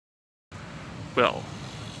Well,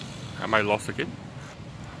 am I lost again?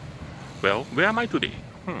 Well, where am I today?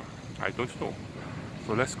 I don't know.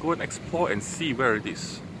 So let's go and explore and see where it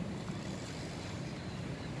is.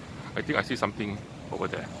 I think I see something over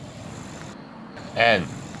there. And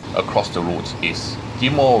across the road is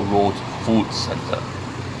Ghim Road Food Center,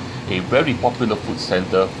 a very popular food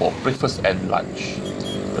center for breakfast and lunch.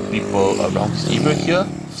 The people around this area here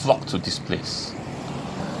flock to this place.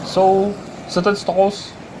 So certain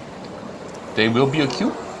stalls, there will be a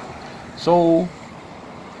queue. So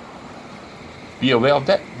be aware of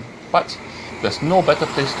that. But there's no better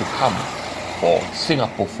place to come for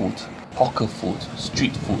Singapore food, hawker food,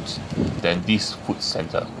 street food than this food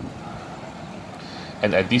center.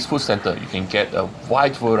 And at this food center, you can get a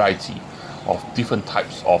wide variety of different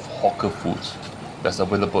types of hawker food that's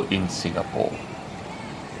available in Singapore.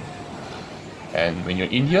 And when you're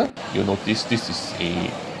in here, you'll notice this is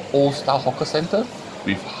a old style hawker center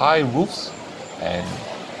with high roofs and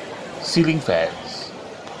ceiling fans.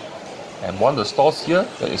 And one of the stores here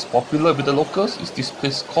that is popular with the locals is this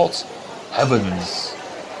place called Heavens.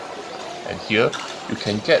 And here you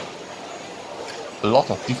can get a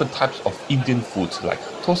lot of different types of Indian food like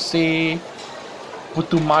Thosai,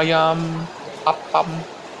 putu mayam, appam,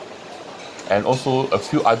 and also a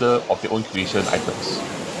few other of their own creation items.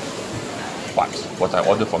 But what I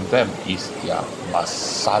ordered from them is their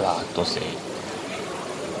masala thosai.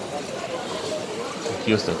 So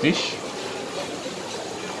here's the dish.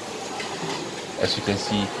 As you can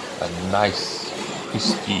see, a nice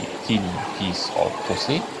crispy thin piece of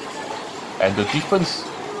thosai. And the difference,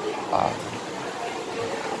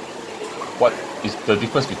 what is the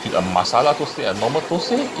difference between a masala thosai and normal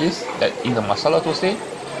thosai is that in the masala thosai,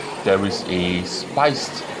 there is a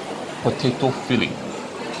spiced potato filling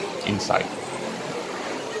inside.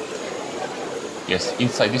 Yes,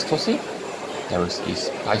 inside this thosai, there is a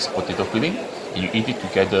spiced potato filling, and you eat it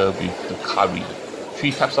together with the curry.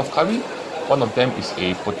 3 types of curry. One of them is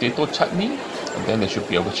a potato chutney, and then there should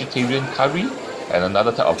be a vegetarian curry and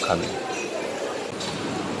another type of curry.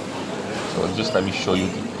 So just let me show you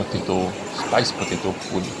the spiced potato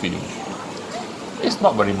filling. It's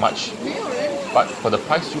not very much, but for the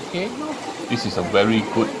price you pay, this is a very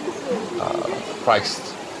good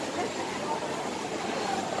priced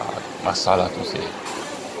masala thosai.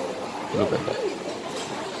 Look at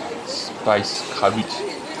that. Spiced curried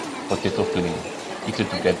potato filling, eaten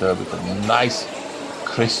together with a nice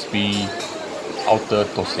crispy outer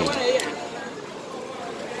thosai.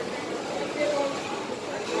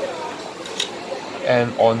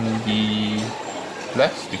 And on the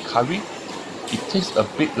left, the curry, it tastes a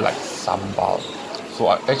bit like sambal. So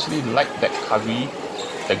I actually like that curry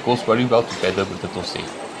that goes very well together with the thosai.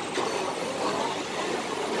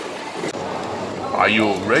 Are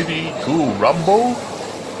you ready to rumble?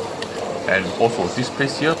 And also this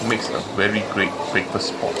place here makes a very great breakfast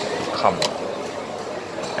spot to come.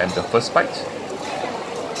 And the first bite,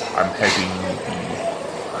 I'm having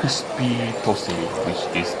the crispy thosai, which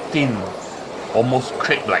is thin, almost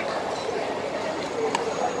crepe-like.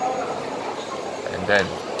 And then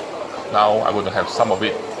now I'm going to have some of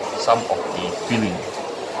the filling,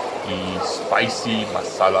 the spicy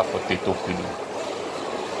masala potato filling.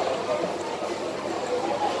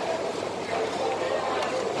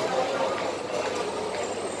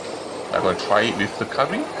 I'm going to try it with the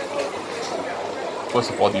curry.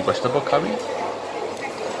 First of all, the vegetable curry.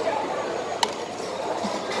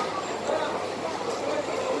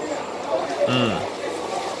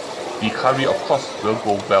 The curry, of course, will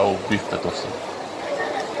go well with the thosai.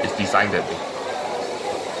 It's designed that way.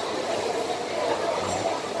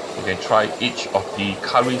 You can try each of the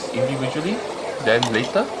curries individually. Then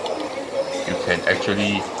later, you can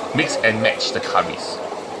actually mix and match the curries.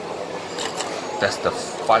 That's the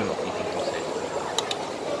fun of eating thosai.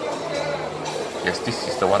 Yes, this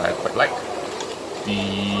is the one I quite like.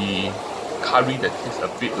 The curry that tastes a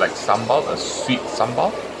bit like sambal, a sweet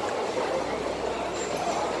sambal.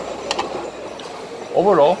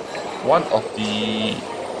 Overall, one of the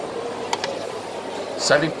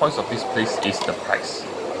selling points of this place is the price.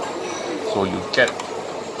 So you get,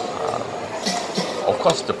 of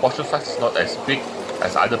course the portion size is not as big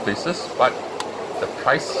as other places, but the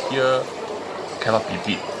price here cannot be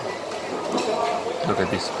beat. Look at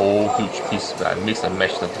this whole huge piece where I mix and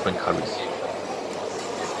match the different curries.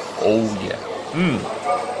 Oh yeah.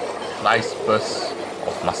 Nice burst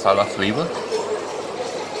of masala flavor.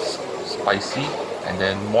 Spicy. And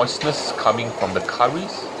then moistness coming from the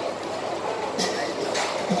curries.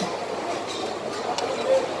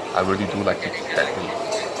 I really do like it that way.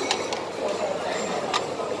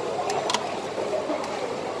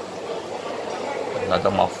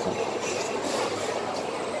 Another mouthful.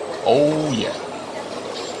 Oh yeah,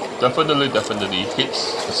 definitely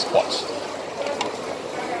hits the spot.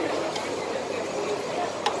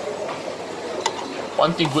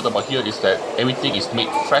 One thing good about here is that everything is made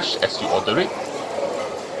fresh as you order it.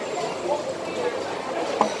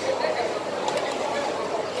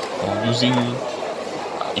 Using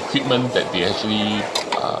equipment that they actually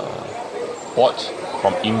bought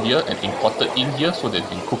from India and imported in here so that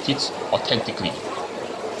they can cook it authentically.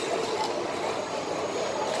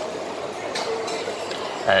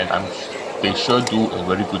 And they sure do a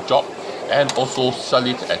very good job, and also sell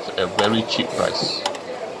it at a very cheap price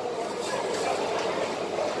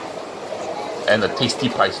and a tasty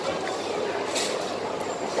price too.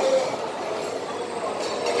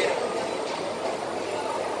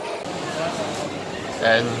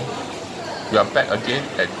 And we are back again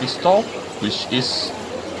at this store, which is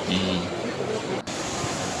the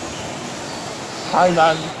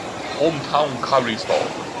Thailand hometown curry store.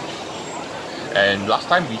 And last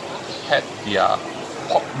time we had their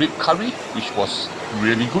pork rib curry, which was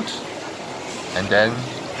really good. And then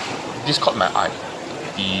this caught my eye,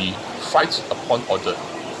 the fried upon order.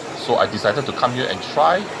 So I decided to come here and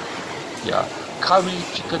try their curry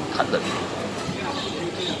chicken cutlet,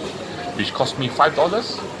 which cost me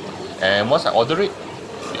 $5. And once I order it,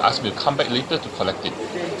 they asked me to come back later to collect it.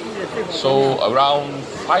 So around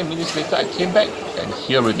 5 minutes later, I came back and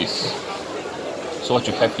here it is. So what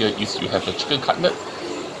you have here is you have the chicken cutlet,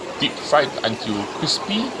 deep fried until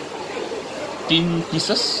crispy, thin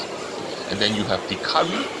pieces, and then you have the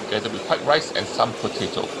curry together with white rice and some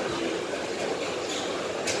potato.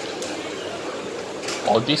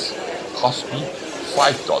 All this cost me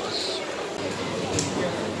 $5.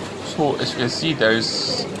 So as you can see, there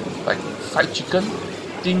is like fried chicken,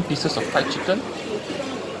 thin pieces of fried chicken,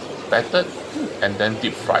 battered and then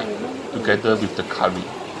deep fried together with the curry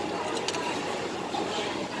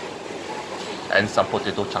and some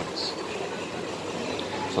potato chunks.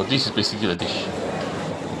 So this is basically the dish.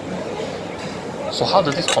 So how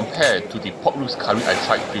does this compare to the pork ribs curry I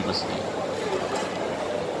tried previously?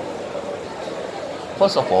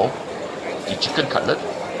 First of all, the chicken cutlet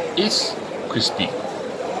is crispy,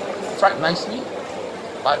 fried nicely,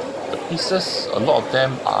 but the pieces, a lot of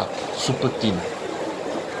them are super thin.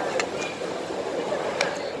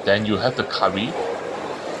 Then you have the curry,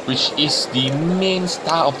 which is the main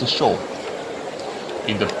star of the show.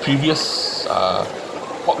 In the previous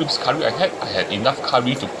pork ribs curry I had enough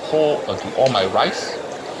curry to pour onto all my rice.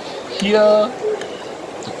 Here,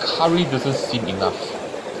 the curry doesn't seem enough.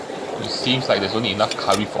 It seems like there's only enough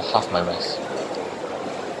curry for half my rice,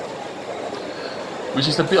 which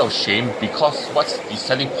is a bit of shame, because what's the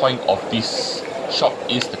selling point of this shop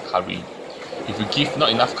is the curry. If you give not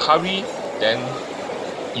enough curry, then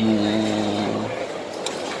you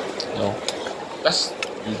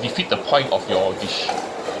defeat the point of your dish.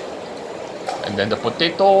 And then the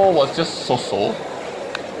potato was just so-so.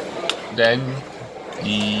 Then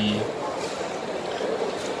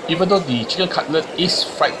even though the chicken cutlet is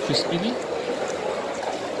fried crispily,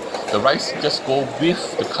 the rice just go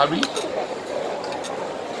with the curry.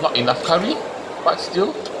 Not enough curry, but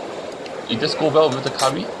still it just go well with the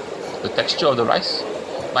curry. The texture of the rice,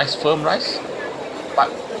 nice firm rice. But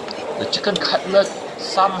the chicken cutlet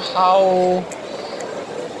somehow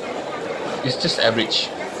is just average.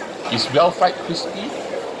 It's well fried, crispy,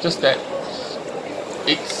 just that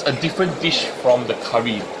it's a different dish from the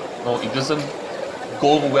curry. No, it doesn't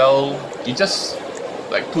go well. It's just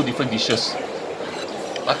like two different dishes.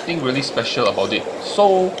 Nothing really special about it.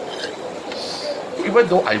 So even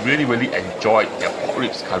though I really enjoyed their pork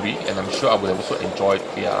ribs curry, and I'm sure I would have also enjoyed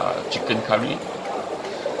their chicken curry,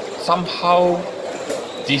 somehow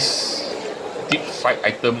these deep fried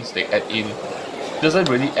items they add in doesn't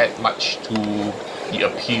really add much to the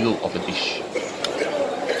appeal of the dish.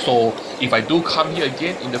 So if I do come here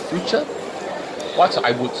again in the future, what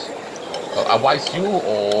I would advise you,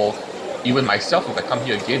 or even myself, if I come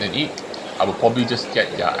here again and eat, I would probably just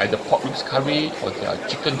get their either pork ribs curry or their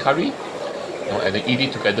chicken curry, and then eat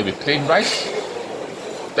it together with plain rice.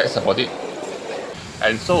 That's about it.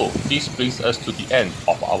 And so this brings us to the end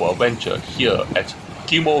of our adventure here at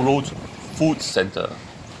Ghim Road Food Center.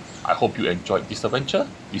 I hope you enjoyed this adventure,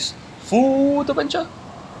 this food adventure.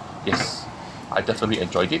 Yes, I definitely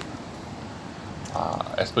enjoyed it.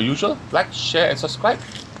 As per usual, like, share and subscribe.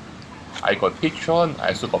 I got Patreon, I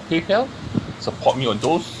also got PayPal. Support me on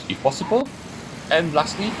those if possible. And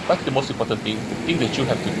lastly, but the most important thing, the thing that you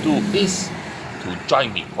have to do is to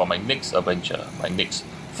join me for my next adventure, my next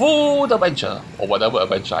food adventure, or whatever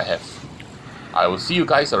adventure I have. I will see you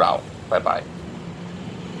guys around. Bye bye.